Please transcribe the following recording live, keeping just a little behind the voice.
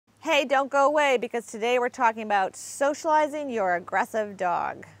Hey, don't go away because today we're talking about socializing your aggressive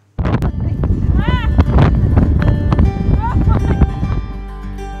dog.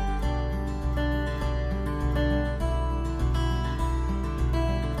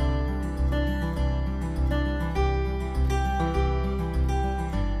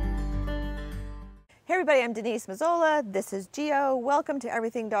 Hey everybody, I'm Denise Mazzola. This is Gio. Welcome to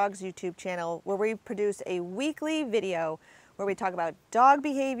Everything Dogs YouTube channel, where we produce a weekly video where we talk about dog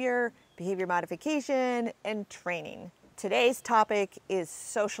behavior, behavior modification, and training. Today's topic is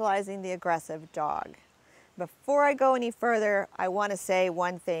socializing the aggressive dog. Before I go any further, I want to say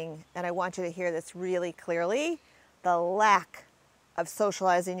one thing, and I want you to hear this really clearly. The lack of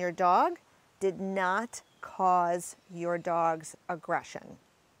socializing your dog did not cause your dog's aggression.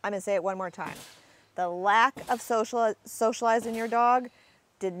 I'm going to say it one more time. The lack of socializing your dog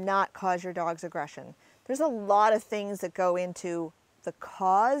did not cause your dog's aggression. There's a lot of things that go into the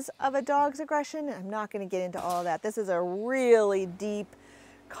cause of a dog's aggression. I'm not going to get into all of that. This is a really deep,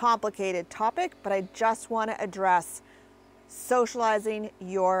 complicated topic, but I just want to address socializing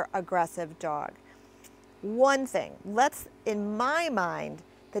your aggressive dog. One thing, in my mind,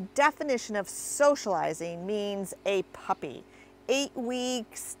 the definition of socializing means a puppy. 8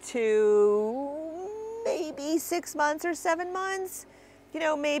 weeks to maybe 6 months or 7 months,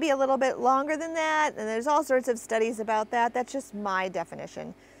 maybe a little bit longer than that. And there's all sorts of studies about that. That's just my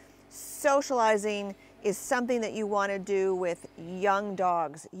definition. Socializing is something that you want to do with young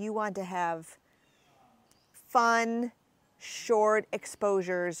dogs. You want to have fun, short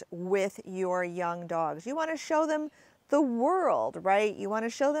exposures with your young dogs. You want to show them the world, right? You want to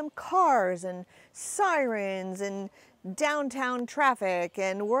show them cars and sirens and downtown traffic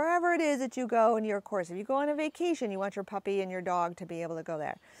and wherever it is that you go in your course. If you go on a vacation, you want your puppy and your dog to be able to go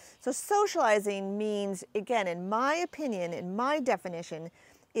there. So socializing means, again, in my opinion, in my definition,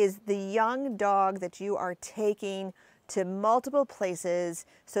 is the young dog that you are taking to multiple places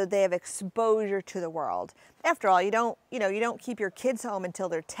so they have exposure to the world. After all, you don't keep your kids home until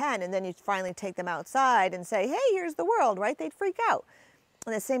they're 10 and then you finally take them outside and say, hey, here's the world, right? They'd freak out.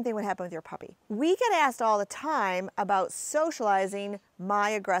 And the same thing would happen with your puppy. We get asked all the time about socializing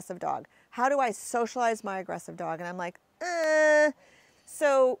my aggressive dog. How do I socialize my aggressive dog? And I'm like,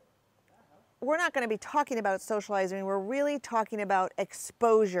 So we're not going to be talking about socializing. We're really talking about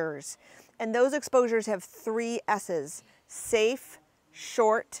exposures. And those exposures have 3 S's: safe,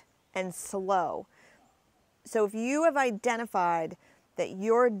 short, and slow. So if you have identified that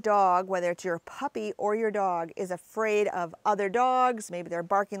your dog, whether it's your puppy or your dog, is afraid of other dogs, maybe they're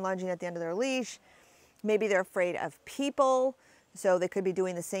barking, lunging at the end of their leash, maybe they're afraid of people, so they could be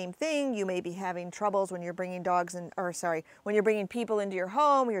doing the same thing. You may be having troubles when you're bringing when you're bringing people into your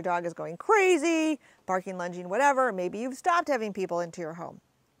home, your dog is going crazy, barking, lunging, whatever. Maybe you've stopped having people into your home.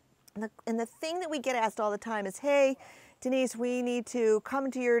 And the thing that we get asked all the time is, hey, Denise, we need to come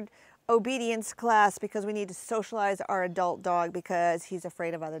to your obedience class because we need to socialize our adult dog because he's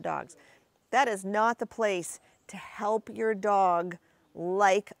afraid of other dogs. That is not the place to help your dog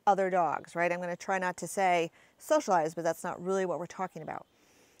like other dogs, right? I'm going to try not to say socialize, but that's not really what we're talking about.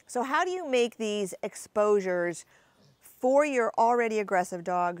 So how do you make these exposures for your already aggressive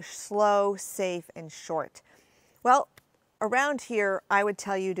dog slow, safe, and short? Well, around here, I would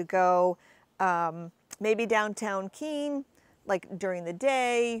tell you to go maybe downtown Keene, like during the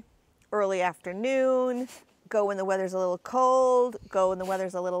day, early afternoon, go when the weather's a little cold, go when the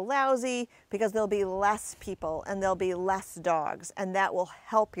weather's a little lousy, because there'll be less people and there'll be less dogs, and that will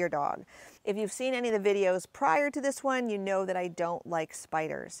help your dog. If you've seen any of the videos prior to this one, you know that I don't like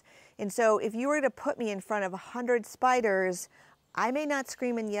spiders. And so if you were to put me in front of 100 spiders, I may not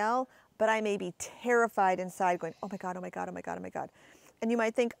scream and yell, but I may be terrified inside going, oh my God, oh my God, oh my God, oh my God. And you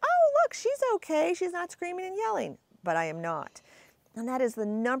might think, oh, look, she's okay. She's not screaming and yelling, but I am not. And that is the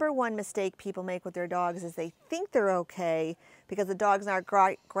 #1 mistake people make with their dogs, is they think they're okay because the dog's not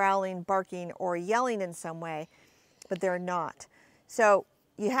growling, barking, or yelling in some way, but they're not. So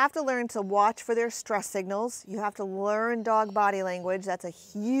you have to learn to watch for their stress signals. You have to learn dog body language. That's a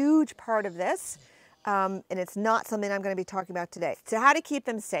huge part of this, and it's not something I'm going to be talking about today. So how to keep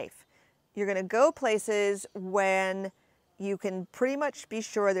them safe. You're going to go places when you can pretty much be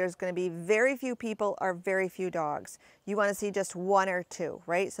sure there's going to be very few people or very few dogs. You want to see just 1 or 2,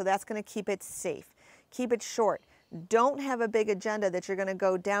 right? So that's going to keep it safe. Keep it short. Don't have a big agenda that you're going to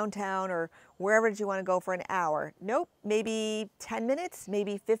go downtown or wherever you want to go for an hour. Nope, maybe 10 minutes,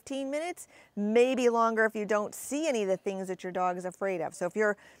 maybe 15 minutes, maybe longer if you don't see any of the things that your dog is afraid of. So if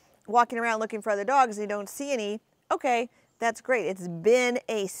you're walking around looking for other dogs and you don't see any, okay, that's great. It's been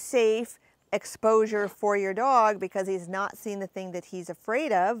a safe exposure for your dog because he's not seeing the thing that he's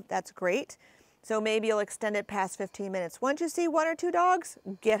afraid of. That's great. So maybe you'll extend it past 15 minutes. Once you see 1 or 2 dogs,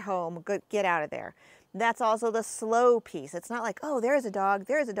 get home, get out of there. That's also the slow piece. It's not like, oh, there's a dog,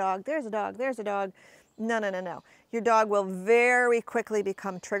 there's a dog, there's a dog, there's a dog. No, no, no, no. Your dog will very quickly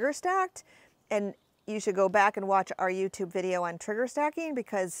become trigger stacked, and you should go back and watch our YouTube video on trigger stacking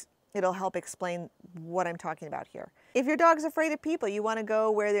because it'll help explain what I'm talking about here. If your dog's afraid of people, you want to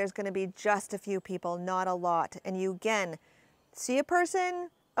go where there's going to be just a few people, not a lot. And you, again, see a person,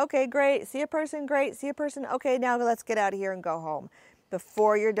 okay, great. See a person, great. See a person, okay, now let's get out of here and go home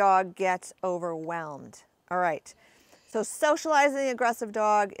before your dog gets overwhelmed. All right. So socializing the aggressive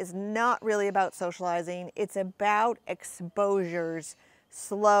dog is not really about socializing. It's about exposures,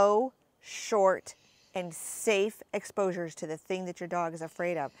 slow, short, and safe exposures to the thing that your dog is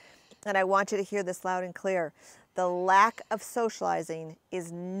afraid of. And I want you to hear this loud and clear. The lack of socializing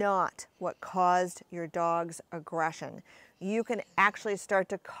is not what caused your dog's aggression. You can actually start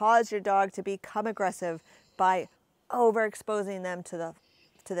to cause your dog to become aggressive by overexposing them to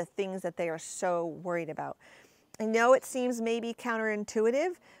the things that they are so worried about. I know it seems maybe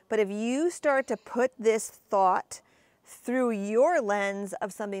counterintuitive, but if you start to put this thought through your lens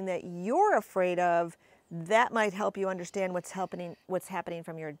of something that you're afraid of, that might help you understand what's happening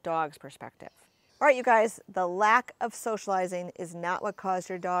from your dog's perspective. All right, you guys, the lack of socializing is not what caused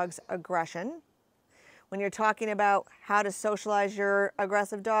your dog's aggression. When you're talking about how to socialize your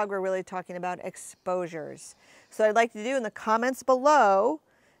aggressive dog, we're really talking about exposures. So I'd like to do in the comments below,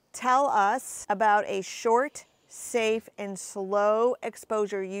 tell us about a short, safe, and slow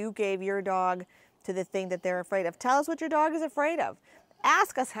exposure you gave your dog to the thing that they're afraid of. Tell us what your dog is afraid of.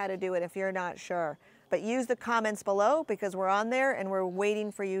 Ask us how to do it if you're not sure. But use the comments below because we're on there and we're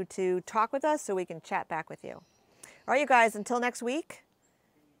waiting for you to talk with us so we can chat back with you. All right, you guys, until next week,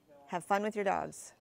 have fun with your dogs.